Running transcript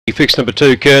Fix number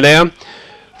 2, Kernow.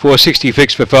 460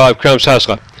 fixed for 5, Crumps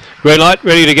Hustler. Green light,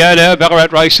 ready to go now.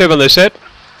 Ballarat race 7, they're set.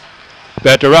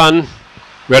 About to run.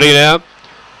 Ready now.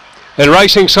 And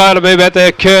racing slow to move out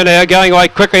there, Kernow going away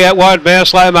quickly out wide.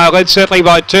 Mouse Lomar led certainly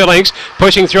by 2 lengths.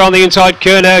 Pushing through on the inside,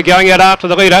 Kernow going out after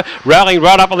the leader. Rallying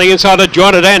right up on the inside of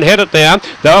Jointed and head it down.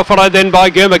 They were followed then by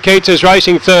Gurma Keats is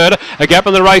racing third. A gap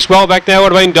in the race well back now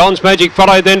would have been Don's Magic,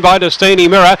 followed then by Destiny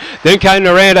Mirror. Then came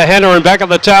Naranda Hannah and back at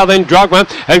the tail then Drogma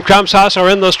and Crumps Hustler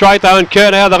in the straight though, and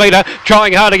Kernow the leader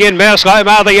trying hard again. Mouse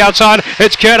Lomar the outside.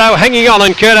 It's Kernow hanging on,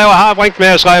 and Kernow a half length.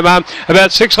 Mouse Lomar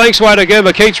about 6 lengths away to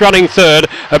Gurma Keats running third.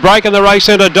 A break in the race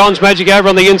centre. Don's Magic over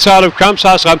on the inside of Crumps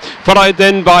Hustler, followed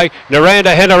then by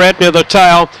Naranda Hannah out near the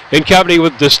tail in company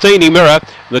with Destiny Mirror.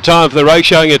 The time for the race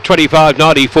showing at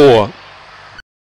 25.94.